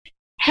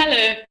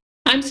Hello,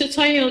 I'm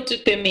Sotoyo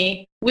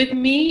Dupemi. With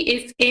me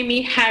is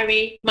Amy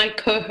Harry, my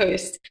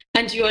co-host,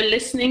 and you are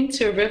listening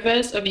to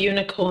Rivers of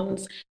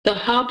Unicorns, the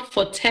hub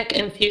for tech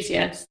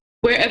enthusiasts.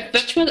 We're a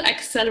virtual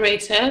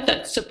accelerator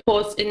that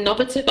supports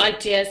innovative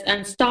ideas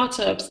and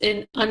startups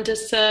in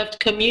underserved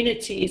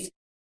communities,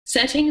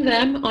 setting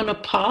them on a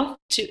path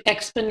to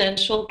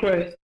exponential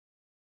growth.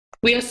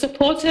 We are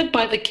supported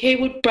by the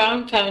Kaywood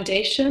Brown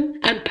Foundation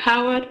and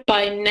powered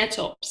by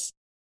NetOps.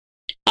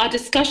 Our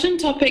discussion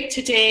topic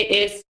today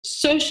is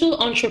social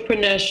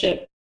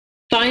entrepreneurship,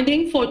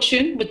 finding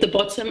fortune with the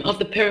bottom of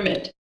the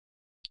pyramid.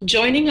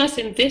 Joining us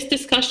in this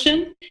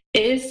discussion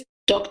is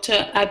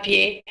Dr.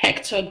 Abie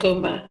Hector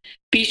Goma.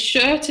 Be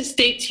sure to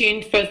stay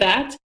tuned for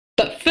that.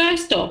 But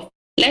first off,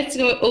 let's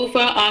go over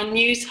our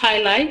news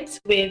highlights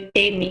with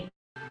Amy.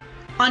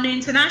 On the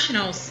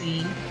international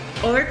scene,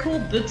 Oracle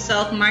boots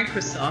out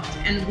Microsoft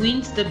and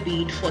wins the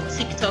bid for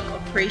TikTok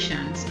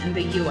operations in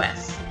the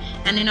US.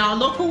 And in our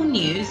local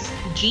news,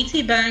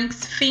 GT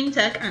Bank's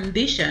fintech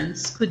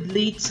ambitions could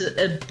lead to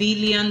 $1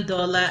 billion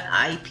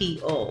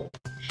IPO.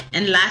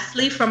 And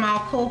lastly, from our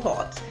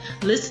cohort,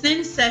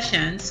 listening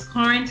sessions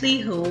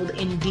currently hold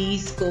in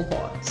these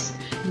cohorts: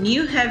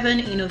 New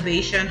Haven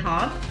Innovation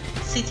Hub,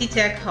 City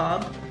Tech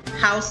Hub,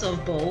 House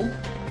of Bow,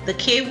 the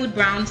Kaywood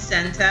Brown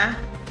Center,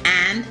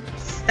 and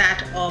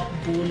Startup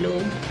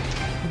Bolo.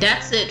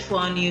 That's it for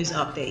our news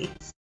updates.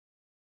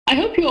 I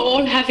hope you're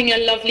all having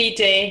a lovely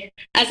day.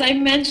 As I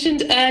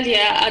mentioned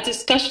earlier, our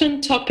discussion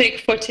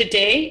topic for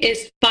today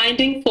is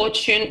finding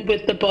fortune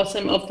with the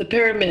bottom of the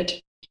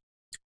pyramid.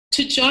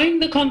 To join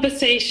the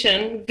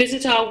conversation,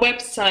 visit our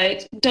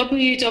website,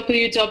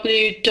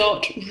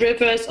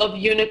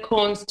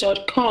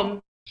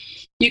 www.riversofunicorns.com.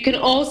 You can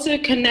also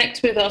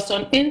connect with us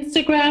on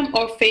Instagram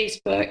or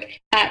Facebook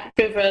at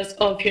Rivers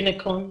of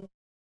Unicorn.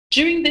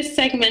 During this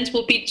segment,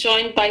 we'll be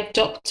joined by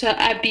Dr.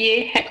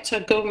 Abie Hector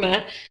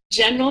Goma,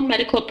 General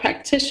Medical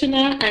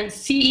Practitioner and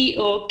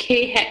CEO,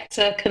 K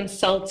Hector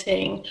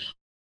Consulting.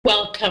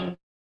 Welcome.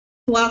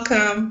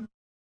 Welcome.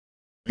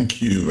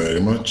 Thank you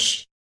very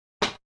much.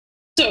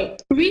 So,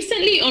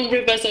 recently on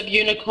Rivers of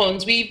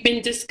Unicorns, we've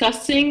been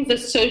discussing the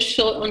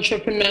social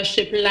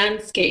entrepreneurship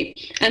landscape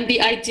and the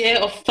idea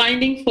of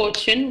finding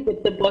fortune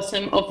with the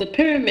bottom of the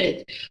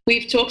pyramid.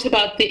 We've talked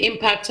about the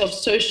impact of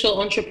social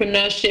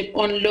entrepreneurship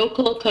on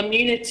local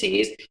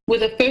communities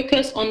with a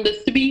focus on the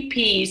 3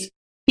 Ps: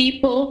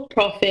 people,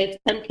 profit,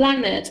 and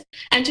planet.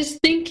 And just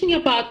thinking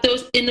about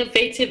those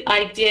innovative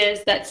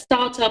ideas that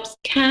startups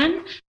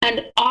can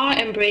and are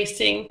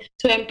embracing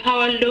to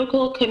empower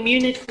local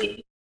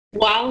communities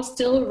while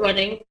still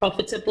running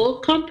profitable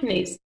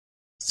companies.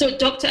 So,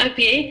 Dr.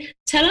 Abie,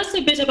 tell us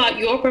a bit about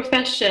your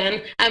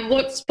profession and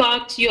what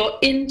sparked your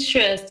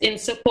interest in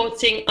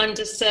supporting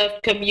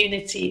underserved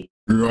community.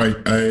 Right.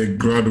 I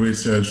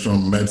graduated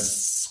from med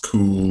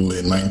school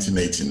in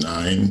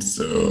 1989,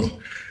 so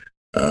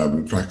I've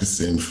been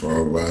practicing for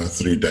over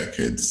 3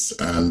 decades.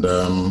 And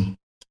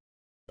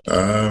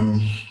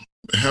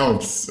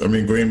health,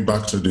 going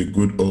back to the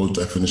good old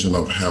definition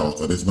of health,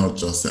 that is not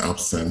just the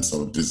absence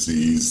of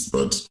disease,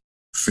 but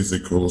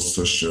physical,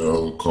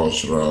 social,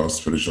 cultural,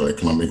 spiritual,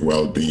 economic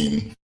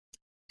well-being.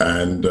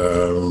 And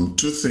 2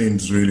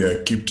 things really I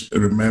keep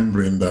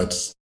remembering that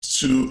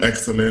 2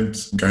 excellent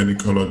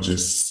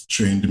gynecologists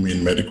trained me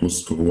in medical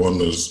school. One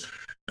was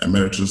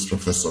Emeritus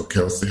Professor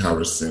Kelsey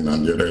Harrison,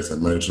 and the other is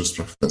Emeritus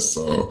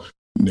Professor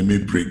Nimi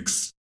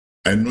Briggs.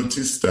 I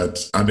noticed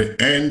that at the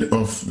end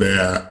of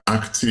their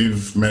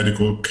active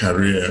medical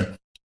career,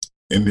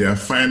 in their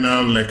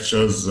final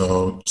lectures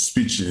or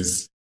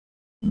speeches,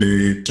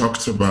 they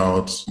talked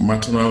about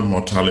maternal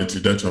mortality,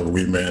 death of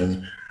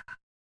women,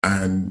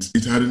 and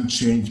it hadn't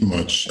changed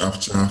much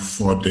after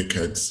 4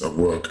 decades of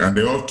work. And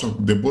they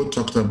both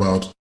talked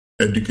about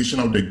education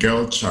of the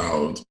girl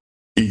child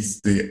is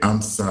the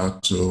answer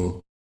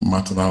to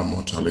maternal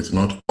mortality,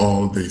 not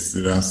all the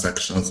cesarean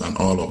sections and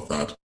all of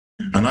that.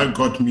 And that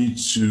got me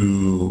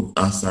to,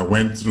 as I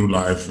went through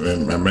life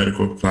in my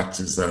medical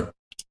practice, that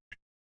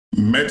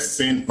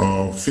medicine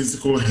or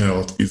physical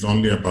health is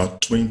only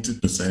about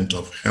 20%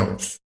 of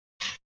health.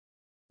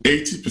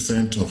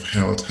 80% of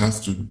health has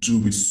to do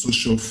with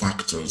social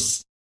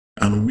factors.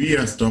 And we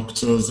as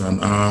doctors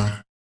and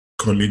our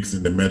colleagues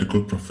in the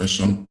medical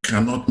profession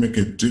cannot make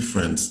a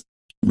difference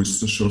with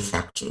social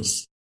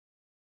factors.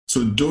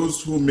 So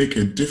those who make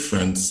a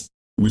difference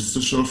with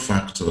social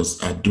factors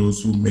are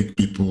those who make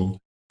people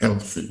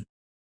healthy.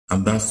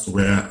 And that's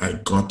where I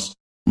got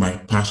my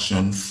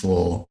passion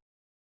for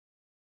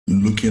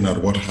looking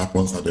at what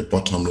happens at the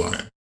bottom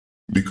line.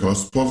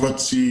 Because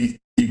poverty,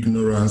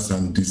 ignorance,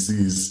 and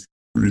disease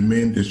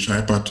remain the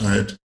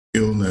tripartite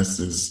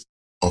illnesses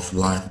of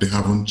life. They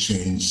haven't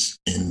changed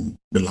in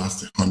the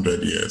last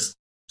 100 years.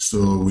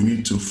 So we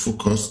need to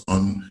focus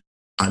on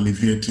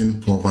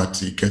alleviating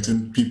poverty,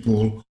 getting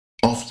people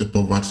off the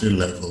poverty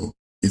level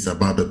is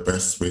about the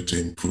best way to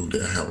improve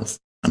their health.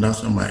 And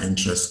that's where my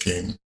interest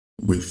came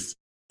with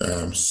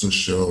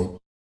social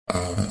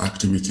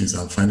activities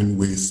and finding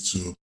ways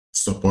to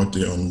support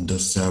the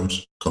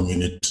underserved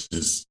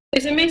communities.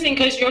 It's amazing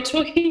because you're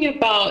talking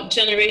about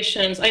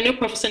generations. I know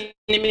Professor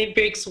Nimini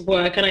Briggs'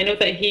 work, and I know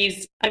that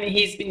he's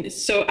been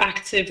so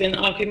active in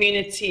our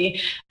community.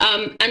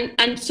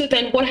 And so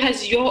then what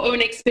has your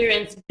own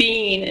experience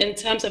been in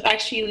terms of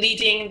actually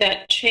leading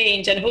that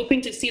change and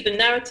hoping to see the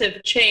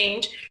narrative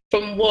change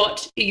from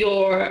what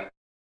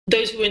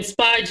those who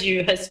inspired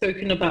you has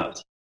spoken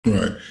about?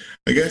 Right.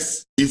 I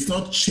guess it's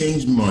not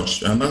changed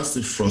much, and that's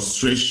the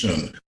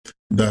frustration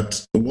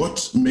that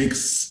what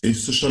makes a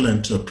social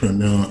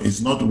entrepreneur is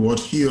not what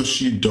he or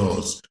she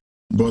does,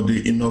 but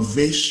the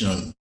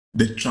innovation,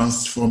 the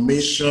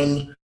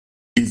transformation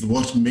is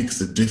what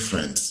makes a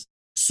difference.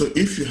 So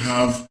if you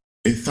have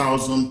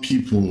 1,000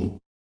 people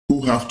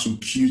who have to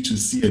queue to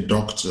see a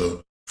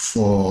doctor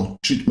for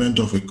treatment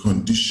of a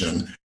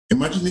condition,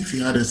 imagine if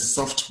you had a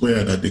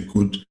software that they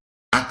could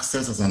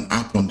access as an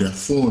app on their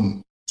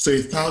phone. So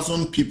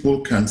 1,000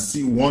 people can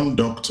see one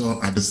doctor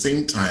at the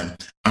same time,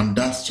 and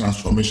that's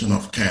transformation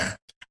of care.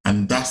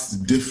 And that's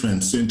the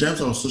difference. So in terms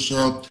of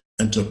social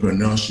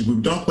entrepreneurship,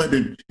 we've done quite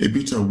a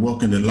bit of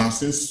work in the last,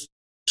 since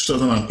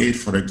 2008,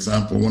 for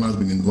example, one has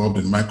been involved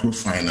in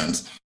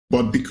microfinance.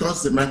 But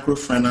because the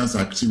microfinance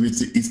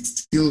activity is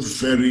still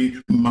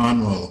very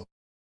manual,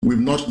 we've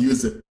not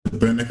used the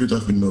benefit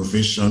of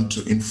innovation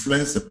to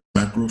influence the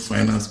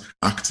microfinance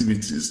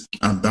activities.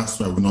 And that's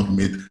why we've not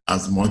made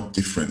as much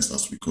difference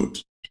as we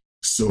could.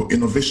 So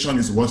innovation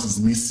is what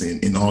is missing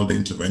in all the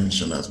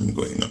intervention that's been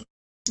going on.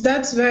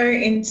 That's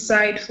very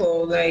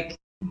insightful, like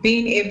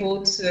being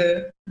able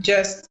to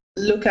just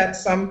look at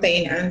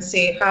something and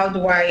say, how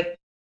do I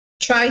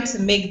try to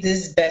make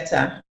this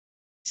better?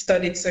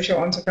 Studied social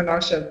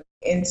entrepreneurship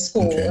in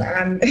school. Okay.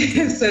 And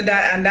so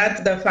that's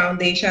the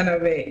foundation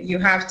of it. You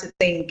have to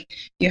think,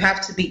 you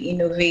have to be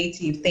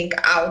innovative, think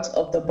out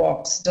of the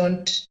box.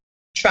 Don't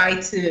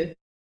try to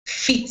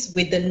fit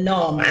with the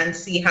norm and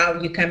see how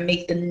you can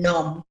make the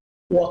norm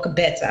work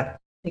better.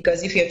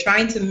 Because if you're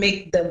trying to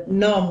make the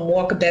norm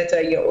work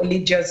better, you're only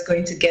just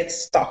going to get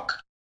stuck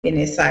in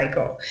a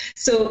cycle.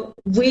 So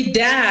with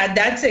that,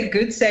 that's a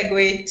good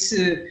segue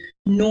to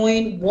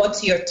knowing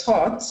what your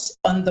thoughts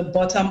on the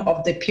bottom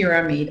of the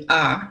pyramid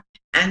are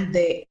and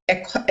the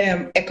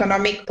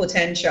economic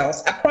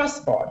potentials across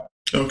board.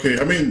 Okay,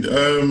 I mean,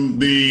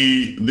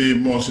 the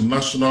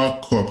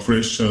multinational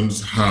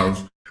corporations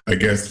have, I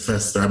guess,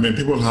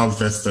 people have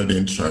vested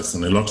interests,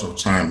 and a lot of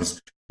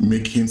times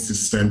making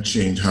system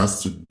change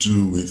has to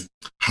do with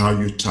how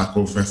you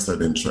tackle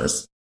vested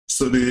interests.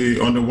 So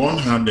on the one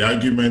hand, the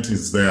argument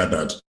is there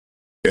that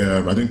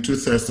I think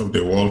 2/3 of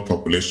the world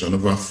population,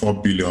 over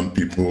 4 billion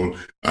people,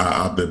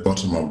 are at the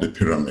bottom of the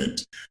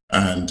pyramid.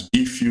 And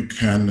if you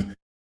can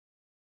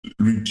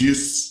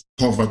reduce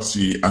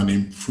poverty and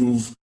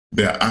improve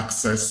their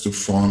access to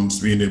funds,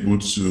 being able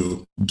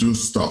to do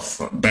stuff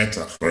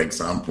better, for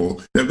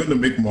example, they're going to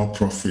make more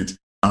profit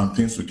and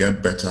things will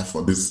get better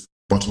for this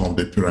bottom of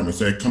the pyramid.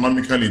 So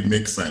economically, it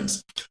makes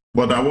sense.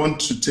 But I want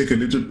to take a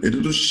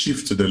little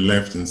shift to the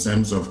left in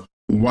terms of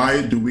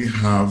why do we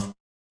have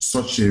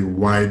such a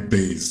wide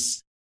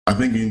base? I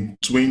think in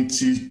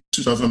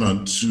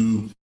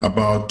 2002,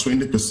 about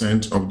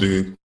 20% of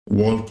the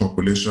world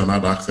population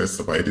had access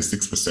to about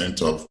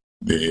 86% of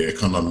the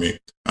economy,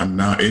 and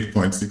now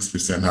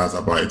 8.6% has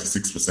about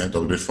 86%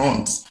 of the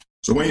funds.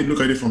 So when you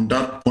look at it from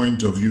that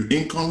point of view,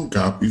 income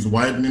gap is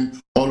widening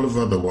all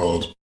over the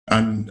world.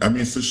 And I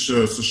mean,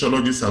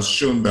 sociologists have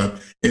shown that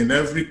in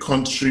every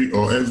country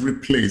or every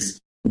place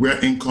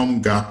where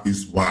income gap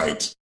is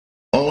wide,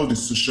 all the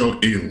social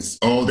ills,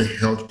 all the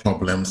health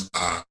problems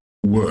are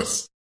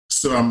worse.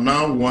 So I'm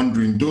now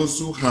wondering, those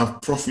who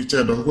have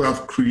profited or who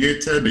have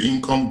created the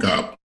income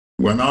gap,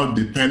 we're now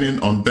depending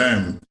on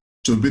them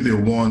to be the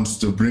ones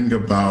to bring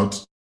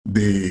about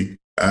the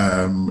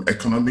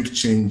economic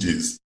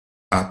changes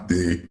at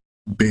the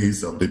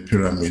base of the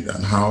pyramid.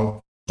 And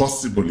how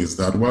possible is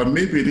that? Well,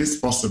 maybe it is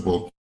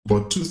possible,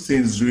 but two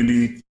things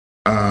really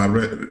are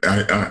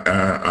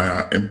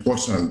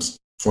important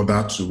for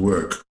that to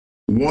work.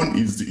 One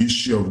is the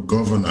issue of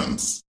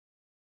governance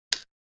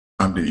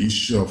and the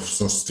issue of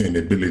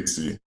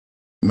sustainability.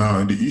 Now,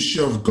 in the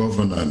issue of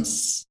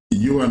governance,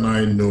 you and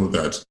I know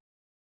that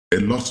a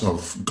lot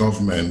of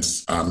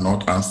governments are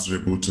not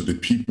answerable to the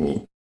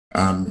people.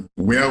 And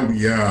where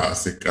we are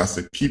as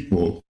a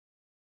people,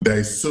 there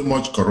is so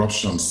much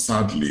corruption,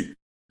 sadly.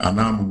 And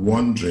I'm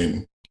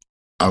wondering,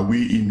 are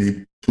we in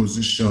a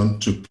position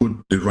to put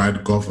the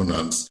right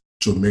governance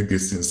to make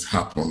these things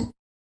happen?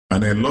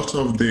 And a lot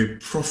of the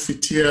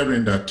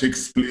profiteering that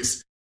takes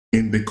place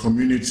in the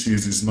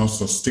communities is not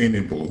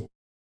sustainable.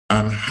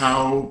 And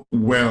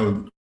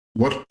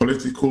what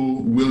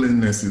political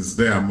willingness is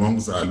there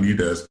amongst our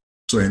leaders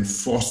to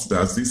enforce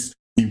that this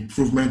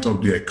improvement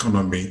of the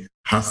economy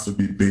has to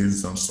be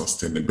based on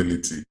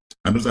sustainability.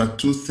 And those are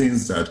two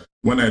things that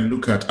when I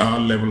look at our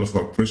level of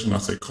operation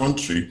as a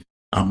country,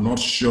 I'm not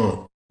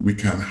sure we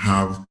can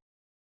have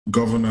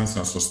governance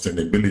and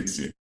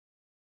sustainability.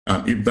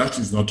 And if that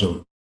is not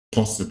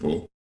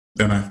possible,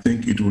 then I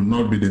think it will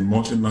not be the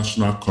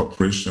multinational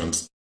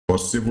corporations, but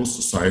civil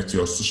society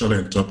or social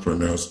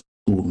entrepreneurs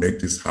who will make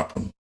this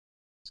happen.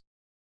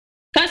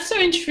 That's so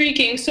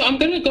intriguing. So I'm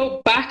going to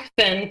go back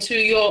then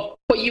to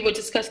what you were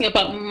discussing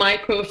about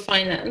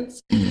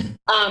microfinance.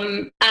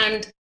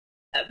 And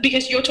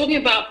because you're talking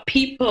about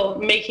people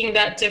making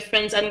that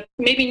difference and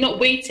maybe not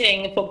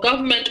waiting for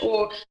government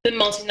or the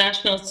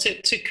multinationals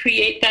to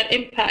create that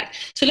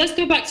impact. So let's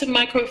go back to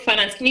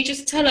microfinance. Can you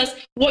just tell us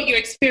what your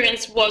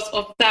experience was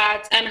of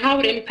that and how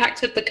it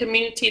impacted the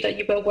community that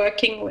you were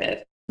working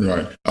with?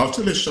 Right. I'll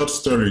tell a short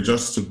story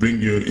just to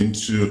bring you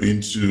into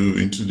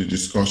the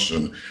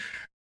discussion.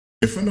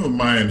 A friend of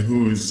mine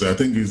who is, I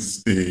think,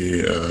 is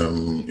the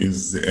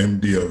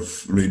MD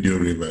of Radio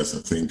Rivers, I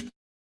think.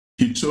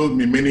 He told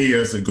me many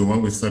years ago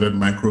when we started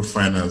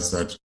microfinance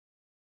that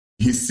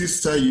his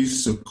sister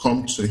used to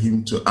come to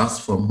him to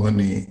ask for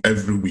money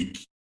every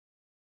week.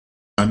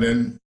 And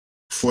then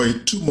for a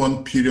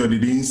 2-month period, he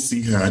didn't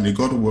see her and he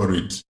got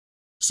worried.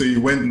 So he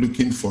went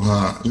looking for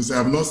her. He said,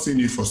 I've not seen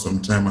you for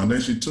some time. And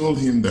then she told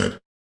him that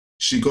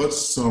she got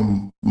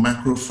some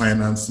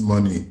microfinance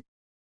money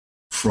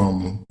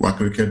from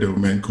Wakrike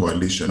Development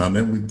Coalition. And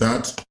then with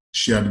that,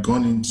 she had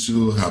gone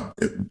into her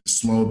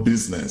small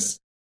business.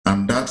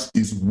 And that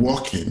is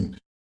working,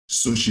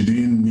 so she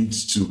didn't need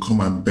to come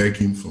and beg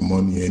him for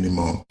money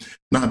anymore.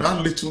 Now,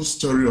 that little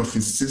story of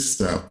his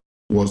sister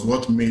was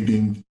what made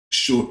him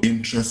show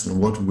interest in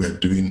what we're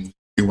doing.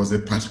 It was a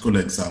practical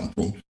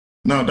example.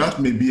 Now, that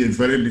may be a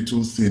very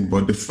little thing,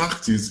 but the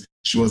fact is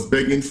she was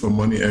begging for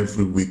money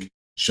every week.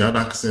 She had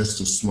access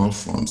to small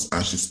funds,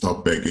 and she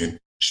stopped begging.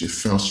 She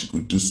felt she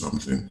could do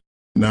something.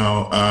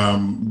 Now,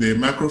 the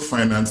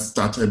microfinance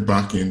started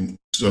back in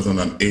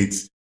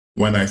 2008.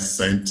 When I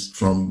sent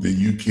from the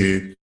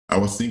UK, I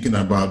was thinking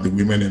about the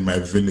women in my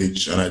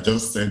village, and I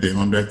just sent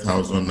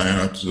 100,000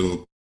 naira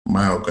to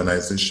my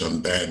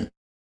organization then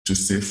to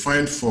say,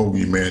 find 4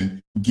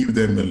 women, give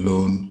them a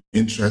loan,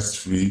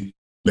 interest-free,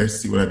 let's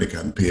see whether they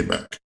can pay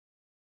back.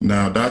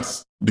 Now,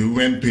 that's the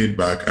women paid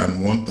back,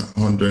 and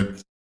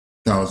 100,000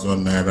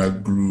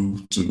 naira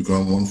grew to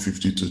become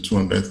 150 to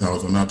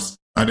 200,000. That's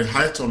at the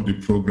height of the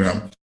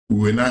program.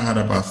 We now had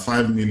about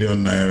 5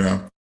 million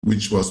naira,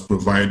 which was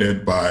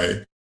provided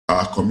by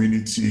our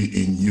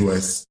community in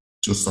US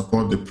to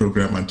support the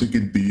program and take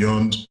it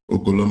beyond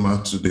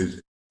Ogoloma to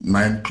the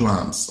 9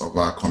 clans of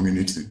our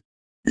community,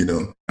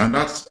 and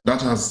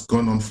that has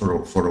gone on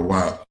for a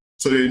while.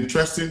 So the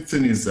interesting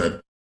thing is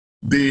that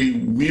the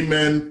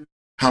women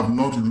have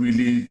not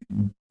really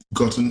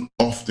gotten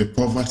off the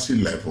poverty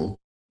level,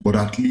 but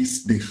at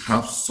least they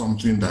have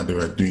something that they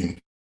were doing.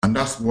 And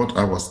that's what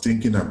I was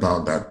thinking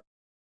about, that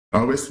I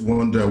always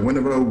wonder,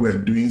 whenever we're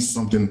doing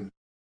something,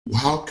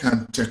 how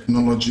can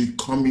technology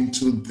come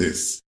into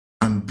this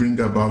and bring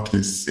about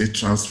a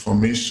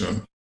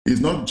transformation? It's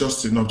not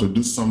just enough to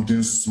do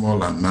something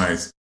small and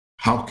nice.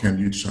 How can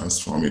you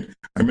transform it?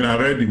 I mean, I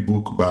read a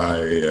book by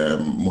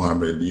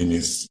Mohammed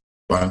Yunus,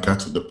 Banker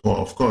to the Poor.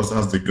 Of course,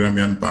 that's the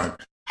Grameen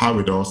Bank, how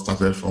it all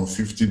started from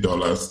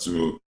 $50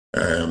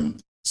 to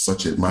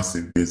such a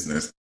massive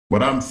business.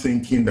 But I'm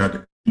thinking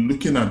that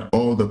looking at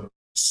all the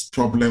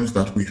problems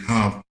that we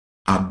have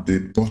at the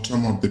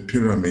bottom of the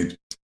pyramid,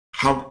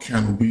 how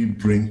can we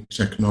bring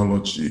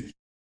technology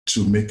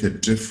to make a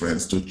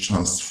difference, to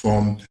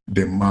transform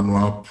the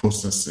manual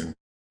processing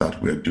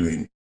that we're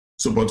doing?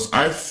 So, but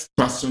I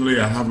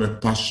have a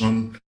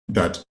passion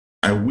that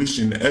I wish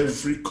in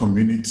every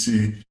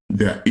community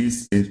there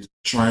is a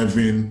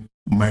thriving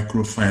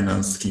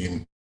microfinance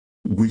scheme,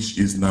 which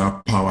is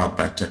now powered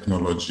by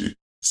technology.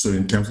 So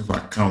in terms of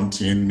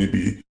accounting,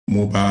 maybe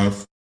mobile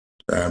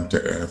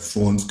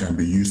phones can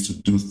be used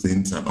to do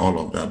things and all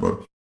of that.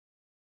 But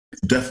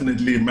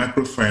definitely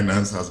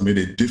microfinance has made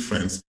a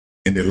difference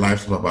in the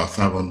lives of about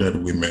 500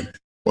 women.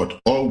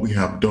 But all we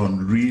have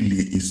done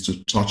really is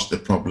to touch the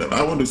problem.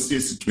 I want to see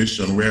a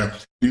situation where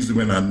these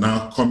women are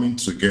now coming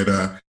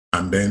together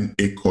and then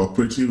a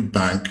cooperative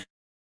bank,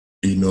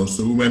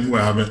 so women who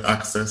are having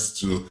access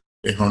to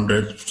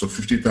 100 to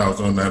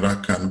 50,000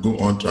 naira can go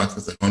on to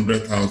access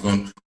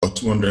 100,000 or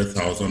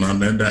 200,000.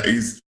 And then there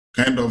is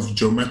kind of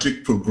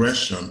geometric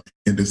progression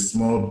in the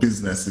small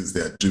businesses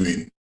they're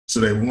doing. So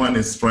the woman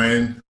is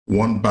frying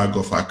 1 bag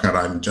of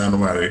akara in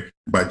January.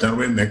 By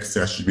January next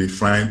year, she'll be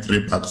frying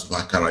 3 bags of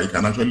akara. You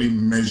can actually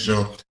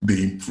measure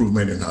the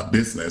improvement in her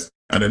business.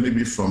 And then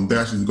maybe from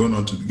there, she's going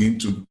on to begin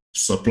to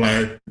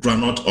supply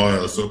groundnut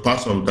oil. So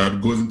part of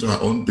that goes into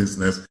her own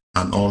business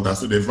and all that.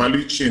 So the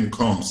value chain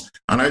comes.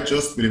 And I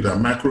just believe that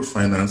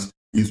microfinance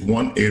is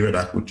one area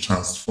that could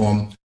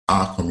transform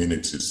our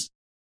communities.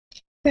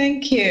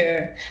 Thank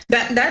you.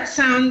 That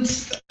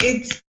sounds,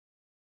 it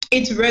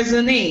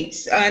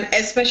resonates, and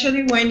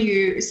especially when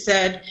you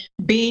said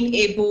being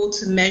able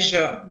to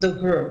measure the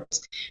growth,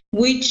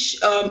 which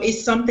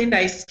is something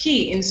that is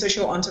key in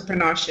social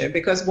entrepreneurship.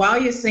 Because while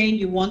you're saying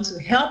you want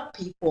to help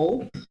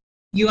people,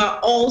 you are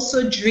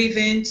also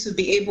driven to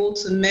be able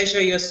to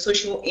measure your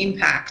social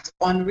impact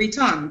on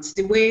returns,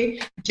 the way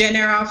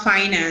general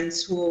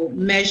finance will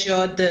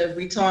measure the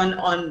return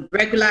on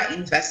regular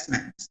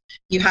investments.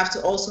 You have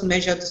to also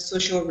measure the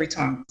social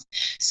returns.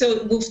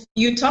 So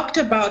you talked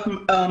about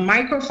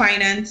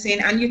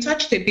microfinancing, and you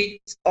touched a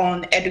bit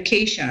on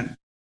education,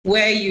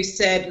 where you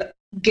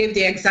gave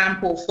the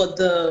example for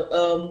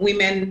the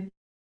women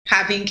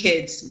having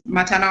kids,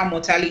 maternal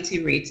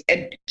mortality rates.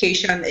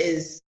 Education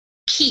is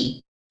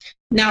key.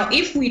 Now,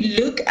 if we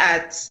look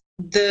at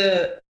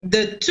the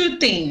two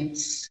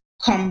things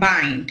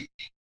combined,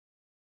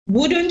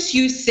 wouldn't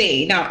you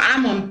say, now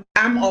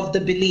I'm of the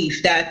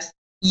belief that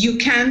you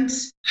can't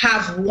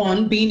have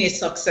one being a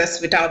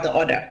success without the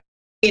other.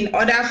 In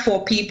order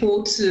for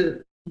people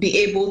to be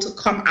able to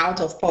come out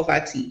of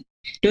poverty,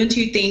 don't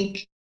you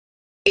think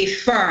a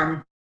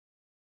firm,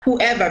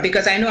 whoever,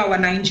 because I know our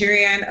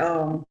Nigerian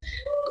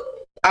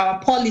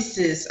our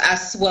policies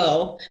as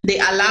well, they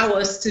allow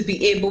us to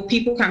be able,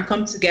 people can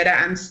come together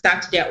and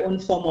start their own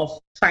form of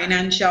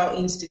financial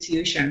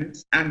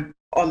institutions and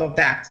all of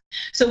that.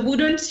 So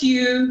wouldn't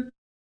you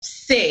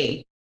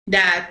say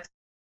that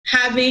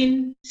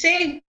having,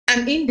 say,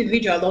 an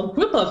individual or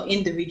group of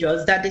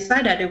individuals that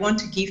decide that they want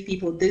to give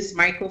people this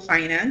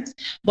microfinance,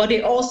 but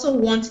they also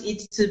want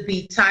it to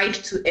be tied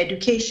to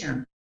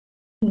education,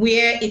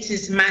 where it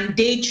is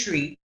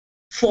mandatory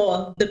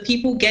for the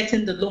people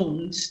getting the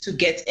loans to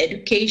get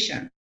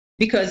education,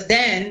 because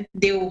then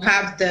they will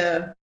have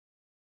the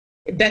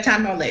better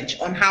knowledge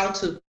on how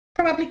to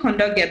probably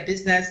conduct their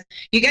business.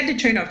 You get the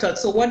train of thought.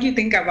 So what do you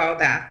think about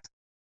that?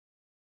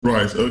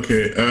 Right.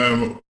 Okay.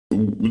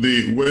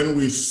 When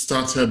we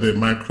started the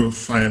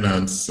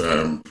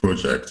microfinance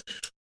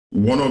project,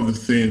 one of the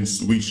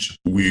things which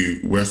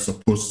we were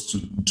supposed to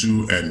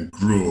do and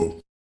grow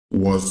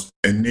was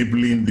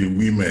enabling the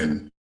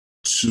women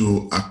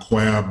to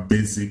acquire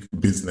basic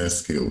business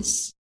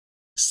skills.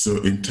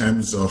 So in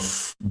terms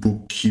of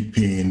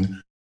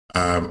bookkeeping,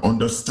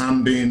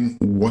 understanding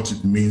what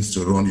it means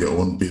to run your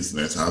own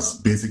business, as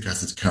basic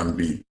as it can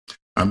be.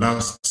 And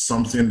that's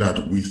something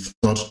that we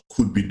thought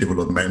could be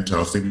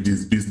developmental. So it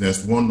is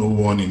business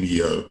 101 in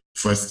your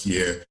first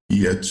year,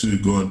 year 2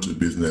 going to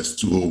business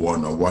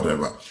 201 or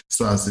whatever.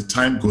 So as the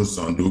time goes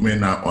on, the women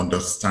now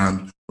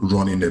understand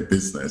running a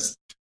business.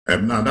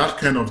 Now, that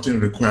kind of thing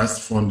requires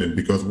funding,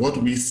 because what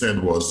we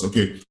said was,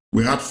 okay,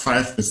 we had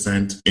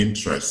 5%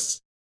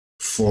 interest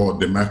for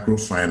the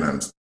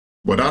microfinance,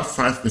 but that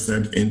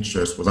 5%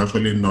 interest was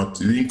actually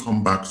not, it didn't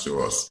come back to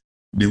us.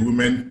 The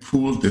women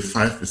pulled the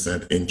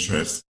 5%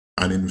 interest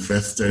and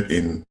invested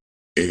in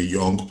a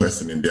young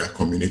person in their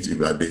community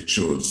that they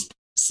chose.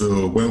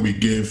 So when we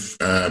gave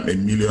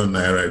 ₦1 million,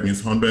 it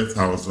means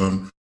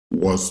 100,000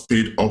 was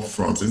paid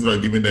upfront. So instead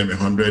of giving them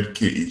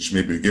 100K each,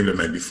 maybe we gave them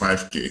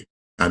 95K.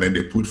 And then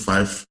they put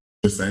 5%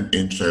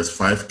 interest,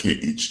 5K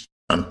each,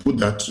 and put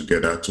that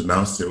together to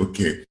now say,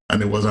 okay.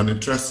 And it was an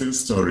interesting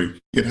story.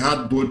 It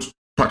had both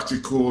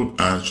practical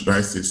and, should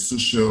I say,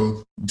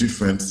 social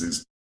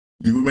differences.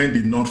 The women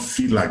did not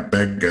feel like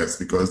beggars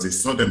because they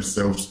saw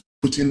themselves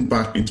putting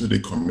back into the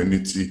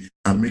community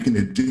and making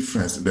a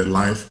difference in the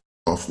life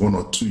of 1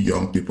 or 2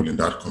 young people in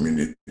that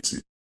community.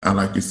 And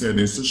like you said,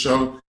 in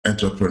social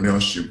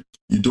entrepreneurship,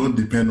 you don't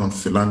depend on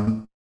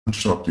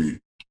philanthropy.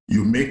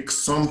 You make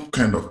some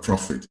kind of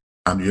profit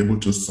and you're able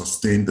to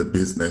sustain the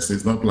business.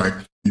 It's not like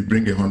you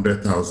bring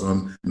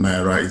 100,000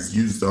 naira, it's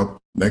used up,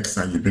 next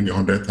time you bring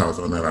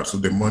 100,000 naira. So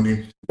the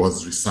money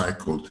was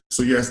recycled.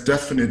 So yes,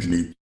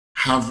 definitely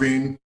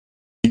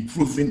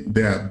improving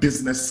their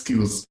business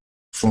skills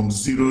from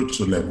 0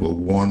 to level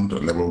 1,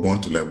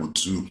 to level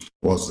 2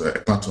 was a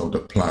part of the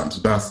plan.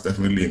 So that's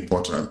definitely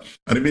important.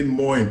 And even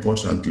more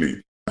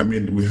importantly, I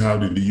mean, we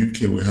have in the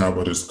UK, we have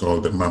what is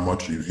called the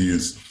Mammoth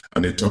Reviews,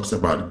 and it talks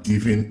about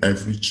giving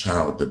every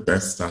child the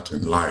best start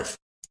in life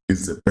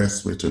is the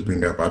best way to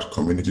bring about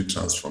community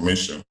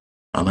transformation.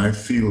 And I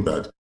feel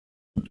that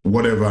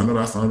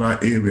that's another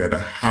area that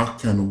how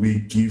can we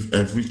give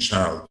every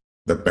child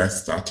the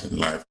best start in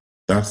life?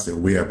 That's the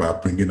way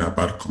about bringing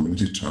about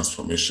community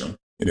transformation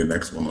in the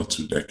next 1 or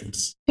 2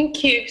 decades.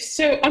 Thank you.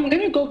 So I'm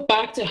going to go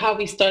back to how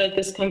we started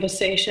this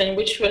conversation,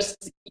 which was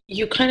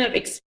you kind of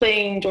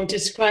explained or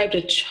described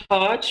a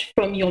charge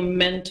from your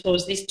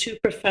mentors, these 2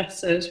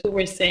 professors who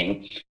were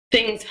saying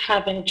things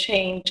haven't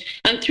changed.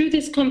 And through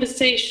this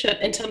conversation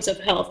in terms of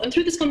health, and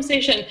through this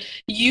conversation,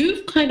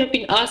 you've kind of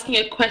been asking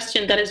a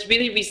question that has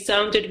really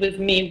resounded with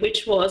me,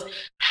 which was,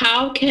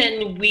 how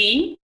can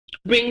we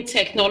bring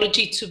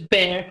technology to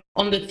bear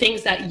on the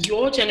things that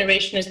your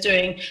generation is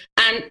doing?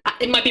 And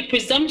it might be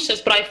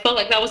presumptuous, but I felt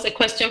like that was a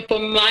question for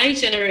my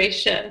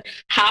generation.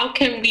 How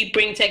can we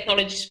bring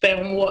technology to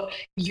bear on what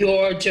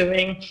you're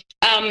doing?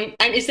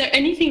 And is there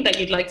anything that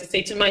you'd like to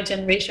say to my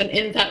generation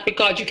in that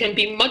regard? You can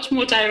be much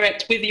more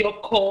direct with your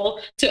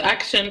call to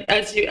action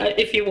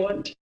if you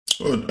want.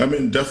 Oh, I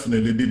mean,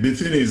 definitely. The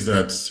thing is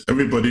that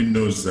everybody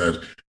knows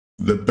that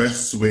the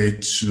best way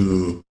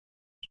to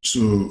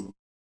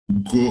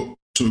grow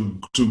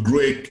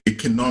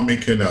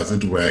economically, as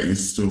it were,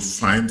 is to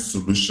find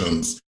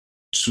solutions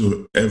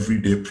to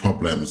everyday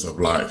problems of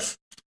life.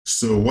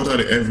 So what are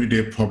the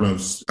everyday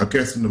problems? I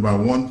guess number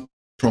one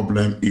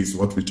problem is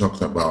what we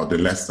talked about, the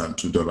less than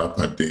 $2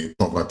 per day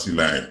poverty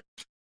line.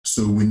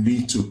 So we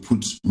need to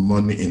put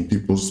money in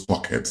people's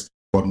pockets,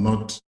 but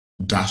not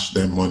dash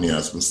them money,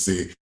 as we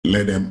say,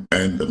 let them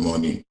earn the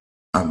money.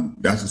 And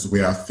that is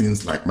where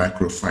things like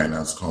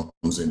microfinance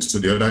comes in. So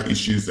the other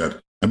issue is that,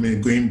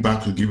 going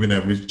back to giving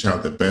every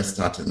child the best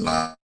start in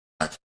life,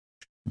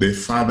 the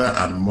father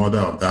and mother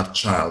of that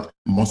child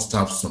must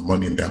have some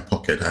money in their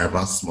pocket,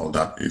 however small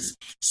that is.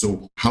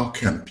 So how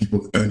can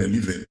people earn a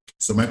living?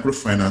 So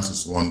microfinance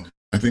is one.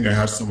 I think I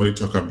heard somebody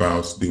talk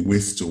about the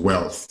waste to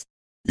wealth,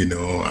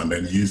 and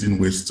then using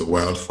waste to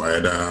wealth for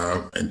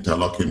either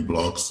interlocking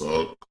blocks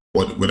or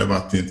whatever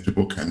things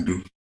people can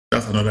do.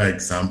 That's another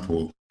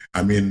example.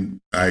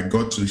 I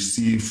got to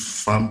see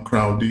Farm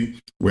Crowdy,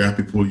 where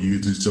people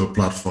use digital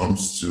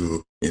platforms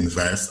to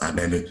invest, and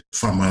then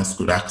farmers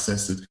could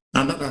access it.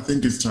 And that, I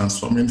think, is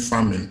transforming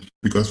farming,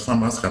 because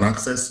farmers can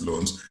access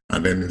loans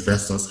and then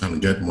investors can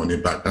get money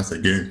back. That's,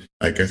 again,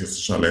 I guess, a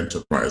social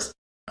enterprise.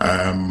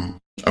 I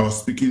was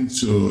speaking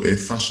to a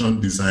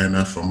fashion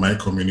designer from my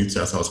community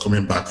as I was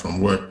coming back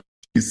from work.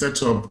 He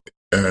set up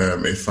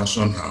a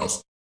fashion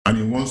house, and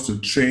he wants to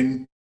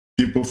train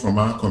people from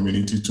our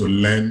community to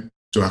learn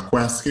to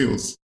acquire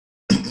skills.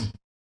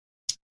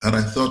 And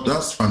I thought,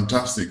 that's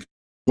fantastic.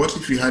 What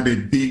if you had a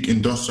big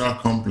industrial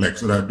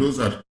complex so that those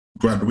that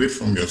graduate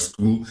from your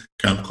school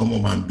can come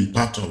home and be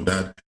part of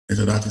that? And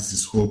so that is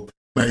his hope.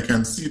 Now you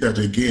can see that,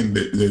 again,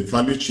 the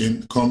value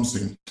chain comes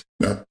in.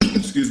 That,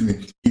 excuse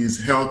me,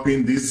 is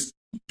helping these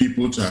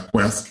people to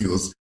acquire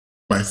skills.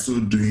 By so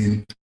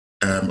doing,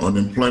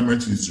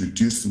 unemployment is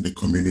reduced in the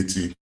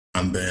community,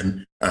 and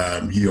then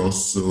he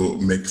also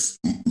makes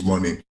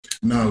money.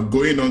 Now,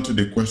 going on to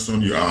the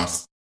question you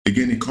asked,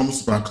 again, it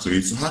comes back to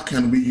it. So how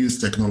can we use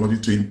technology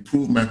to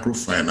improve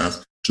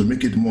microfinance to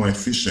make it more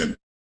efficient?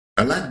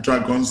 I like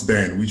Dragon's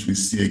Den, which we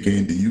see again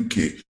in the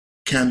UK.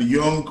 Can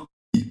young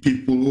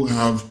people who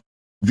have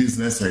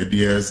business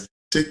ideas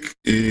take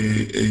a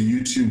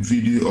YouTube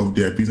video of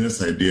their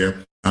business idea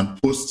and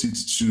post it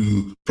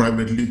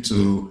privately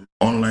to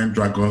online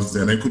Dragon's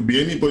Den? It could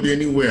be anybody,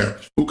 anywhere,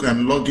 who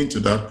can log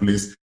into that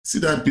place, see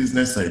that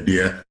business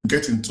idea,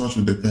 get in touch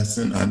with the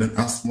person, and then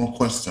ask more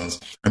questions.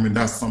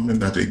 That's something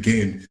that,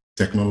 again,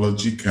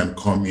 technology can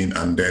come in,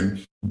 and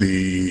then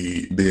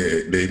the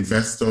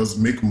investors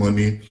make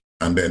money,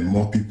 and then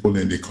more people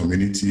in the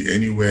community,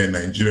 anywhere in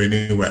Nigeria,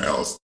 anywhere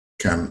else,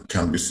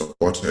 can be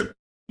supported.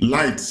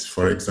 Lights,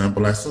 for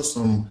example, I saw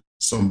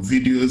some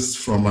videos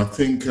from, I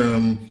think,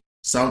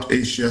 South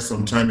Asia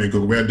some time ago,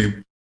 where they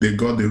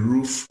got the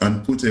roof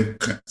and put a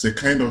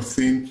kind of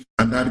thing,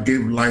 and that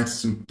gave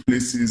lights to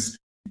places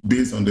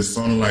based on the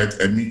sunlight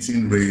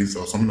emitting rays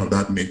or something of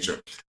that nature.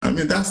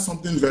 That's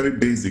something very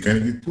basic. And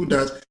if you put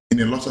that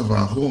in a lot of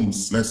our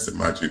homes, let's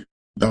imagine,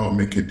 that will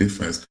make a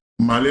difference.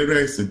 Malaria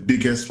is the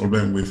biggest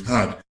problem we've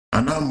had.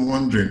 And I'm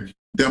wondering,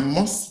 there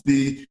must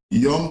be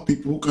young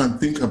people who can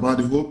think about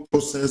the whole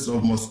process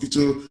of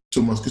mosquito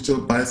to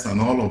mosquito bites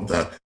and all of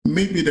that.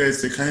 Maybe there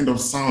is a kind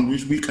of sound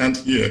which we can't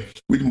hear,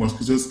 which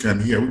mosquitoes can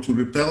hear, which will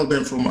repel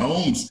them from our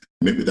homes.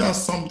 Maybe that's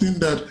something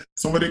that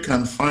somebody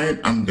can find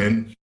and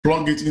then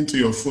plug it into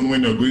your phone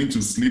when you're going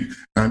to sleep,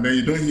 and then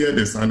you don't hear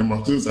the sound. The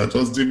mosquitoes are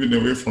just driving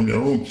away from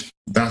your home.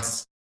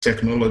 That's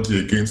technology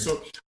again.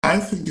 So I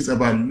think it's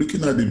about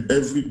looking at the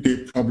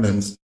everyday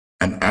problems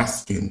and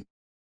asking.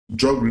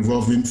 Drug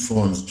revolving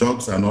funds,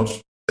 drugs are not,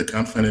 they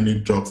can't find any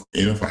drugs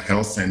for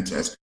health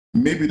centers.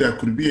 Maybe there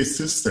could be a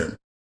system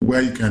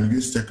where you can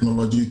use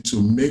technology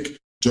to make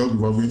drug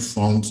revolving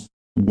funds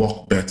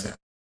work better.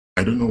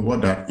 I don't know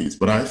what that is,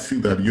 but I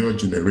feel that your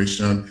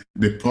generation,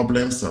 the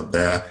problems are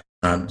there.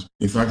 And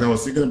in fact, I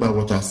was thinking about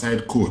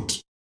Waterside Code.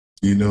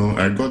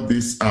 I got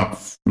this app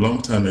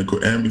long time ago.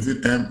 Is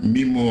it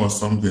Mimo or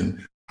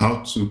something?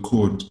 How to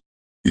code.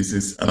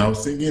 And I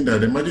was thinking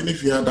that, imagine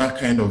if you had that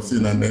kind of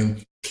thing, and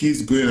then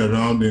kids going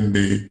around in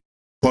the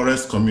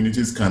poorest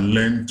communities can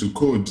learn to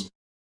code.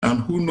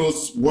 And who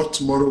knows what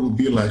tomorrow will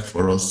be like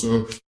for us.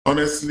 So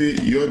honestly,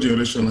 your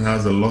generation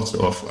has a lot to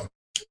offer.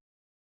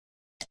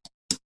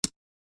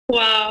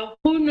 Wow,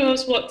 who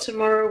knows what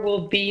tomorrow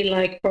will be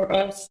like for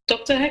us?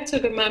 Dr. Hector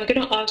Guma, I'm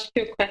going to ask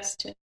you a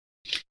question.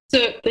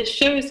 So the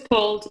show is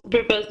called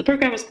Rivers, the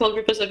program is called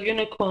Rivers of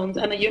Unicorns,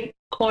 and a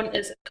unicorn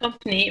is a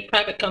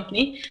private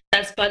company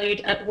that's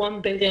valued at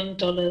 $1 billion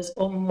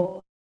or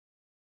more.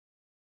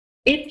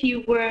 If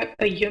you were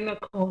a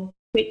unicorn,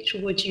 which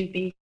would you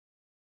be?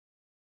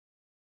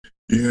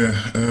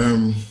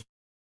 Yeah,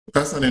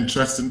 that's an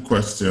interesting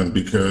question,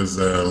 because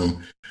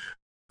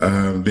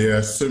there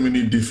are so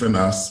many different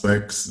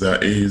aspects.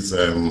 There is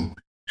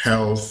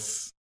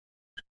health.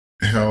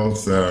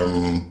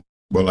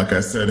 But like I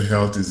said,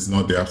 health is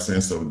not the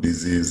absence of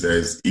disease.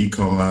 There's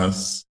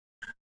e-commerce,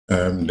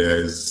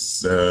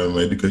 there's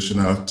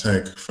educational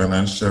tech,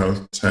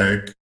 financial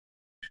tech.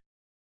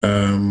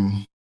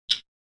 I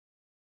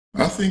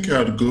think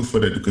I'd go for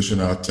the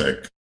educational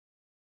tech,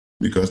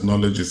 because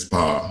knowledge is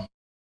power.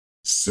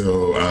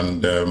 So,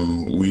 and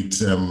with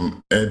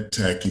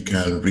EdTech, you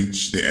can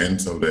reach the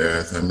ends of the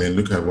earth. I mean,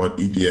 look at what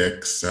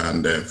EDX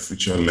and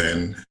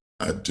FutureLearn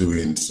are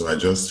doing. So I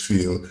just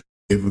feel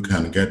if we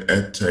can get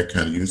EdTech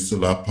and use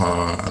solar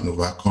power and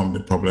overcome the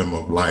problem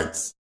of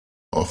lights,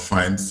 or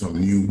find some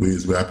new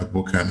ways where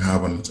people can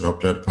have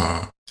uninterrupted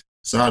power.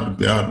 So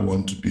I'd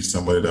want to be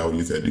somebody that will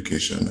use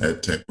education.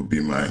 EdTech would be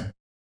mine.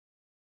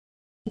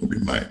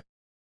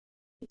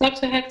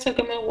 Dr. Hector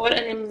Gomo, what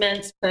an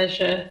immense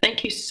pleasure.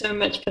 Thank you so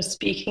much for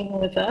speaking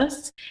with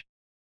us.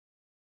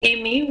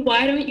 Amy,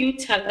 why don't you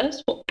tell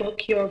us what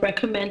book you're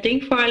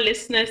recommending for our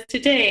listeners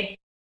today?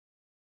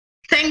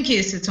 Thank you,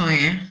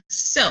 Satoya.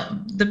 So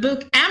the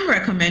book I'm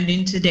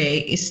recommending today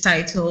is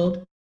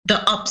titled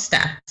The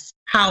Upstarts: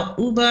 How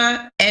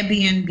Uber,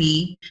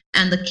 Airbnb,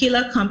 and the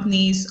Killer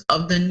Companies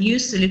of the New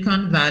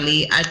Silicon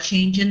Valley Are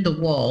Changing the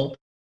World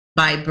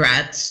by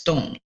Brad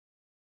Stone.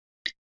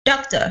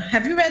 Doctor,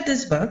 have you read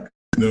this book?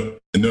 No,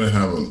 I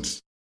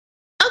haven't.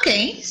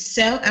 Okay,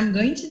 so I'm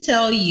going to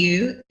tell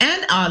you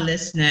and our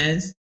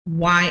listeners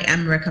why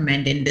I'm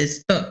recommending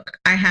this book.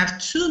 I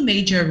have two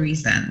major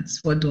reasons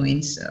for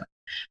doing so.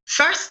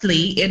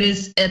 Firstly, it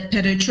is a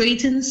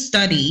penetrating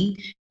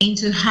study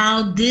into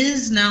how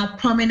these now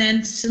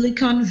prominent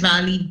Silicon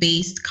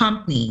Valley-based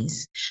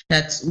companies,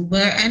 that's Uber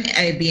and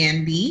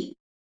Airbnb,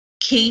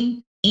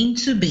 came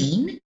into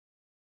being,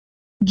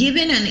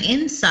 giving an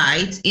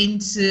insight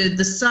into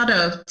the sort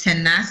of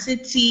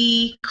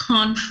tenacity,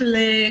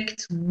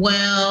 conflict,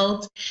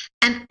 wealth,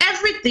 and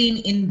everything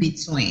in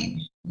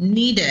between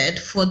needed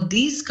for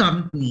these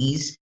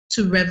companies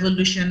to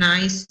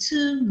revolutionize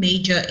two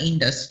major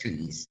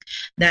industries.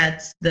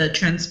 That's the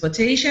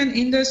transportation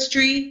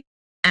industry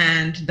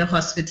and the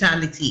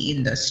hospitality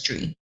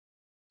industry.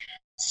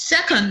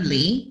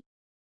 Secondly,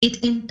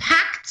 it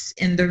impacts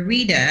in the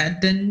reader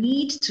the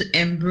need to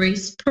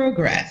embrace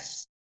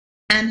progress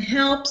and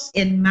helps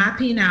in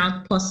mapping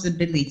out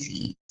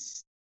possibilities.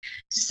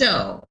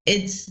 So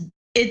it's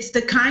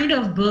the kind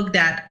of book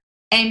that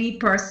any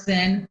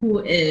person who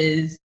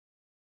is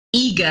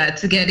eager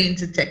to get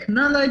into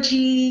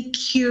technology,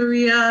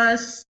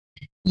 curious,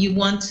 you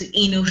want to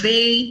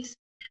innovate,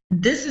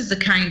 this is the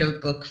kind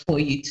of book for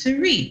you to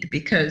read,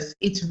 because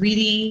it's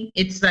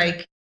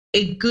like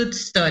a good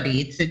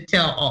study. It's a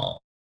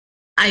tell-all.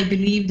 I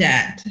believe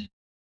that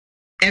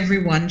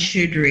everyone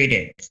should read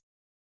it.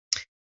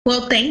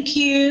 Well, thank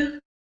you,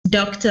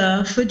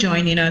 Doctor, for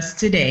joining us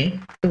today.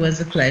 It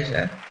was a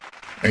pleasure.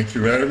 Thank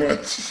you very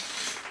much.